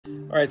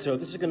All right, so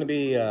this is going to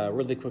be a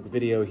really quick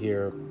video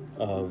here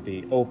of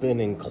the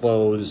open and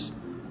close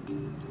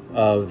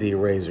of the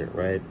RAZR,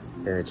 right?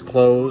 Here it's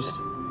closed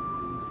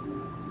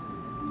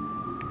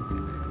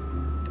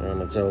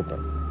and it's open.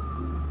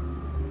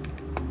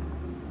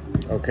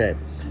 Okay,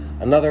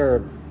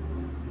 another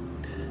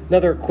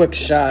quick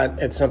shot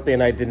at something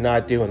I did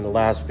not do in the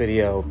last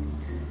video,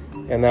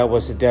 and that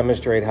was to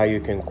demonstrate how you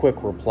can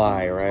quick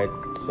reply, right?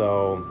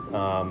 So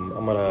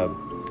I'm gonna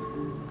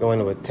go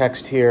into a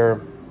text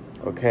here.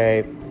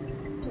 Okay,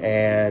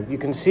 and you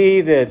can see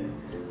that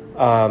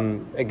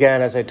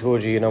again, as I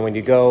told you, when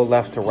you go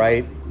left to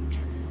right,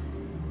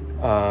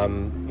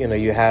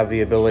 you have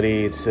the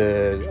ability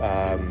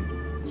to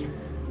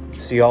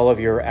see all of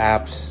your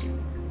apps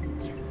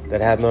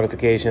that have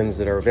notifications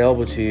that are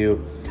available to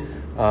you.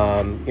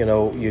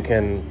 You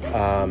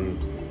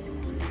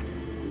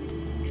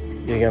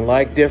can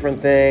like different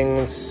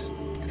things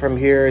from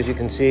here. As you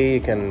can see,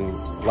 you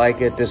can like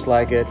it,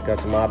 dislike it.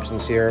 Got some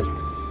options here.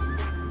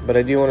 But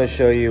I do want to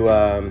show you,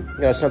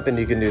 something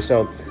you can do.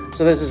 So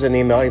this is an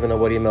email. I don't even know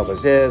what email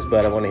this is,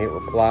 but I want to hit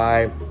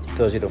reply. It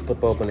tells you to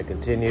flip open to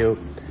continue.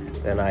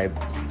 Then I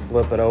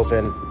flip it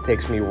open.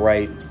 Takes me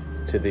right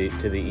to the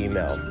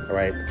email. All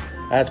right,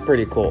 that's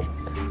pretty cool.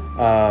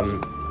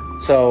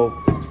 So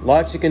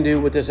lots you can do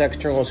with this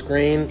external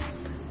screen.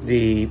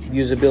 The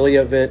usability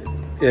of it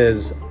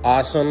is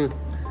awesome.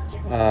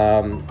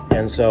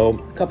 And so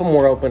a couple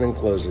more open and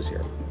closes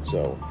here.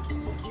 So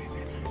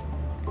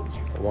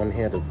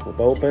one-handed flip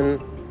open.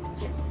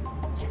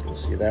 You'll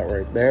see that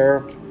right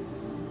there.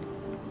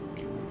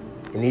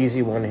 An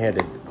easy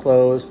one-handed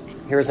close.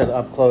 Here's an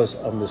up close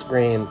of the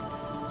screen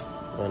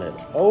when it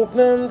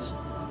opens.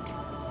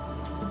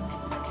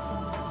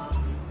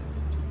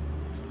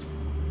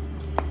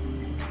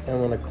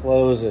 And when it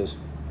closes.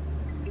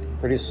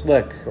 Pretty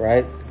slick,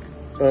 right?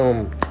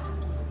 Boom,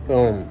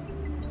 boom.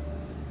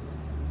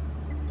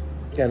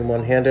 Again,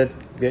 one-handed,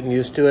 getting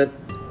used to it.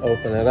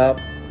 Open it up,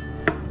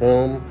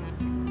 boom.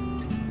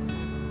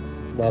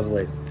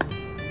 Lovely.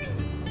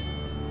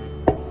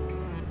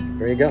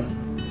 There you go.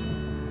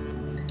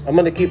 I'm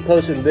going to keep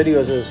posting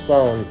videos of this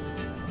phone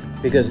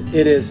because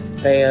it is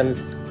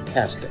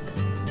fantastic.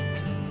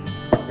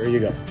 There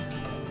you go.